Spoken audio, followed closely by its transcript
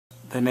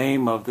The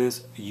name of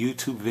this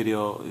YouTube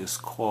video is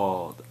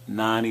called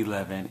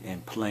 9/11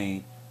 in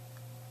Plain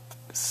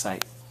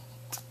Sight.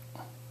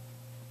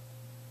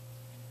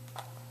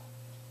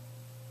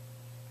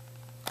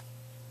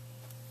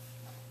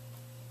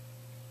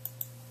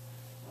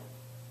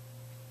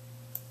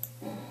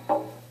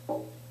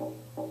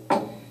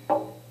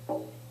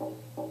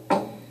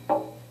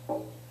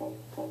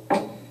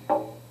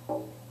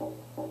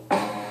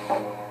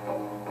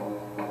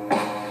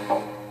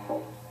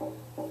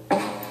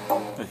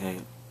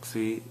 Okay,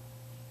 see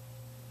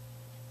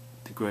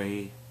the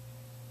gray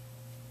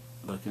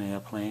looking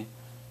airplane,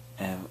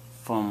 and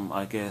from,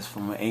 I guess,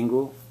 from an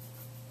angle,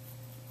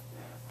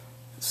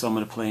 some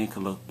of the plane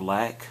could look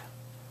black.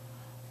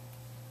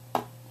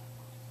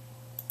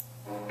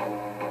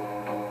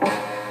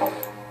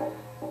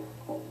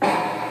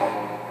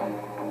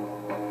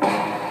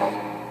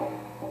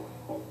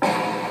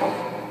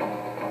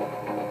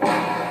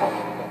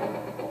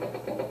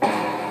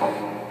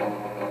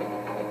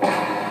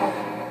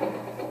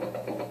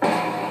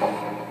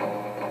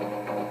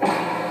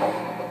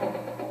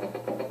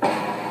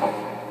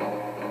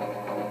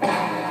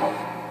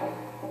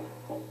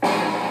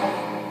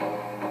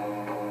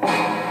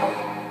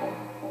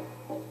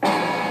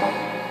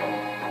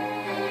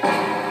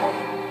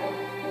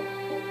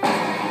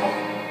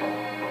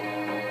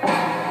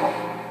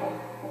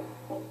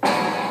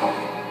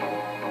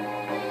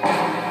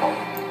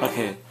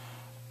 Okay,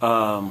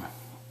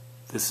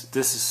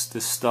 this is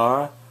the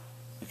star.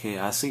 Okay,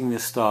 I seen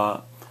this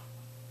star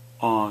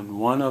on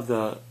one of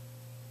the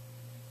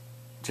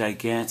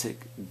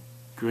gigantic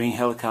green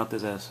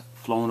helicopters that's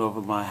flown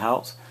over my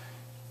house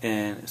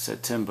in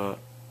September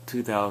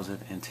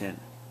 2010.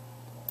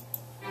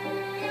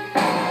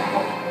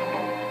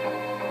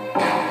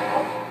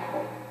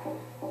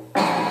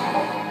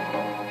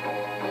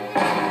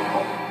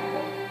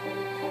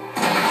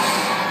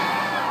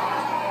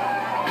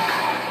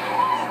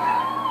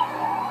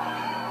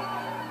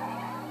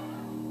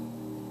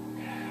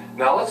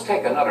 Now let's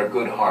take another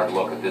good hard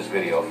look at this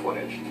video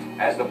footage.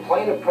 As the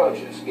plane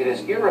approaches, it is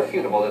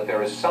irrefutable that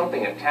there is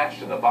something attached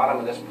to the bottom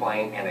of this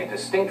plane and a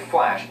distinct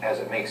flash as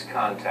it makes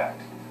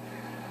contact.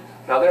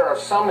 Now there are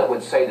some that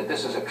would say that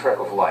this is a trick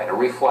of light, a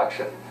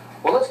reflection.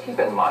 Well, let's keep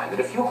in mind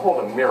that if you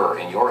hold a mirror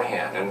in your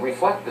hand and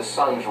reflect the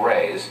sun's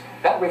rays,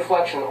 that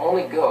reflection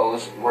only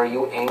goes where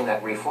you aim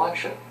that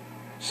reflection.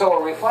 So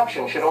a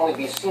reflection should only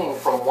be seen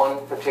from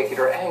one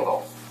particular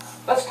angle.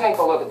 Let's take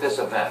a look at this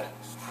event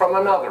from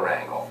another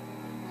angle.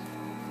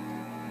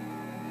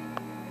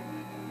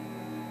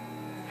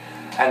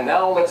 And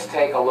now let's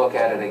take a look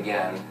at it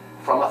again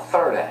from a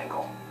third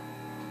angle.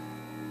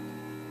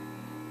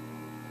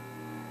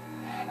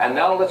 And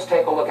now let's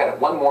take a look at it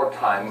one more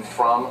time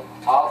from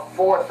a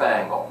fourth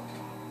angle.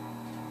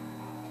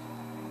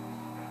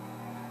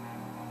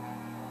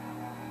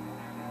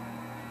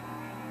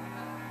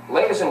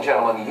 Ladies and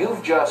gentlemen,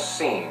 you've just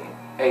seen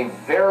a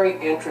very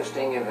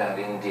interesting event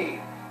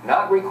indeed.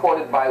 Not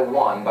recorded by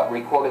one, but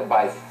recorded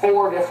by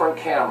 4 different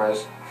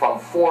cameras from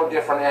 4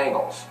 different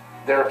angles.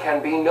 There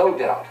can be no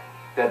doubt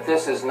that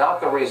this is not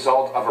the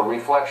result of a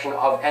reflection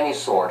of any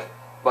sort,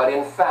 but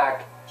in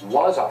fact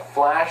was a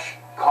flash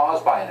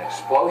caused by an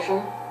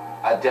explosion,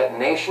 a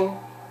detonation,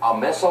 a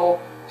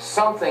missile.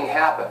 Something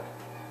happened.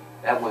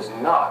 That was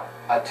not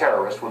a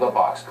terrorist with a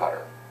box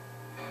cutter.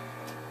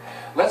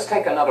 Let's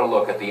take another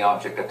look at the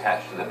object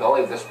attached to the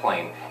belly of this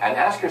plane and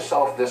ask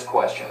yourself this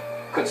question.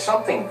 Could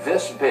something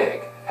this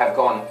big have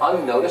gone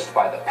unnoticed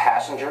by the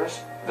passengers,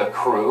 the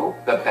crew,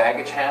 the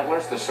baggage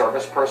handlers, the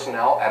service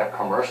personnel at a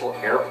commercial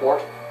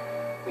airport?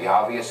 The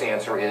obvious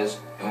answer is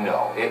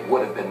no, it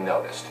would have been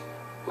noticed.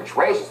 Which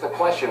raises the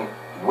question,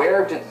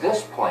 where did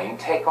this plane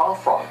take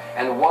off from?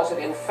 And was it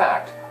in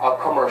fact a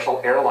commercial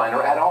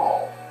airliner at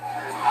all?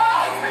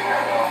 That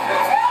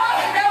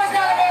was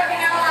not American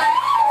Airlines!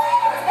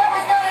 That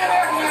was not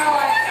American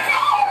Airlines!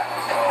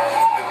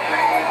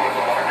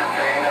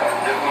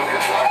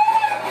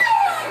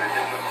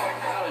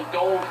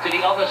 Dove to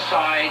the other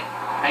side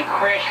and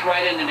crashed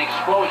right in. An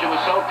explosion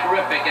was so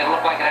terrific it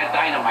looked like it had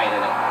dynamite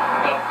in it.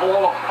 The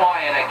ball of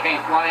fire that came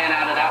flying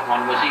out of that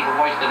one was even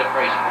worse than the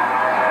first one.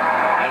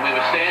 And we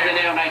were standing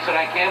there and I said,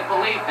 I can't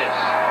believe this.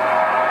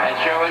 And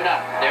sure enough,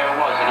 there it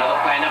was, another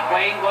plane. The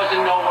plane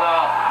wasn't no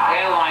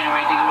airline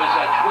or anything. It was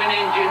a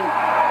twin-engine,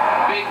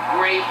 big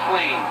gray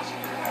plane.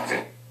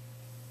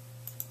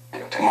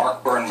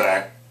 Mark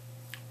Burnback.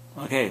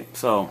 Okay,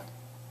 so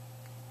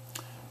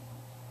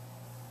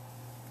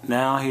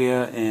now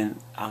here in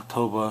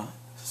October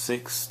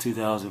 6,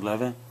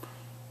 2011,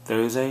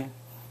 Thursday,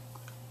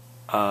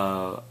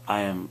 I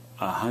am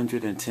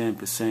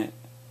 110%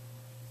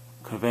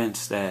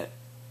 convinced that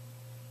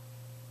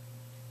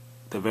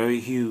the very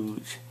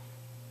huge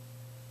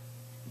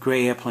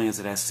gray airplanes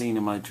that I've seen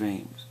in my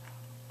dreams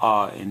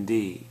are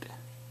indeed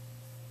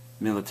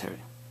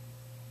military.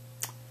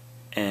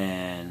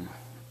 And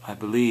I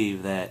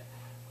believe that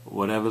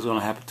whatever's going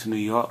to happen to New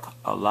York,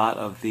 a lot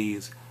of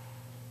these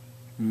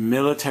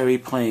military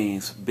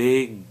planes,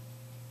 big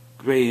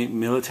gray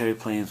military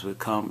planes, would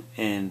come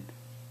in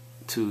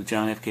to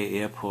John F. K.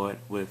 Airport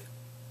with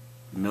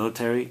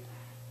military,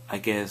 I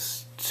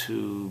guess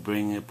to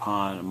bring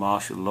upon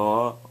martial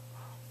law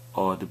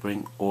or to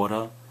bring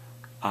order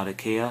out of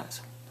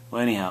chaos.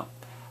 Well, anyhow,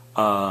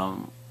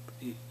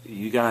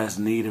 you guys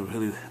need to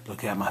really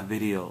look at my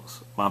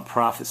videos, my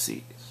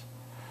prophecies.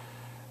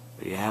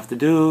 What you have to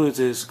do is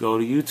just go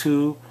to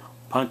YouTube,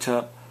 punch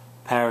up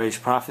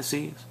Parrish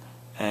Prophecies,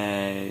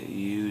 and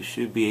you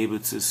should be able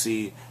to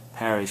see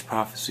Parrish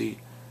Prophecy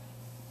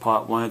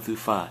Part 1 through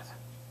 5.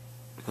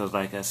 Because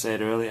like I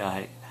said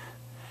earlier,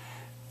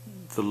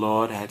 the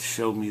Lord had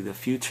showed me the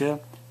future,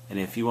 and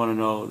if you want to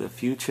know the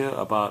future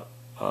about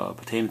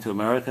pertaining to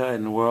America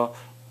and the world,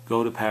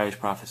 go to Parrish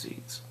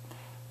Prophecies.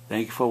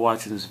 Thank you for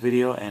watching this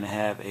video, and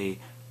have a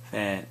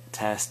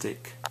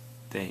fantastic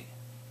day.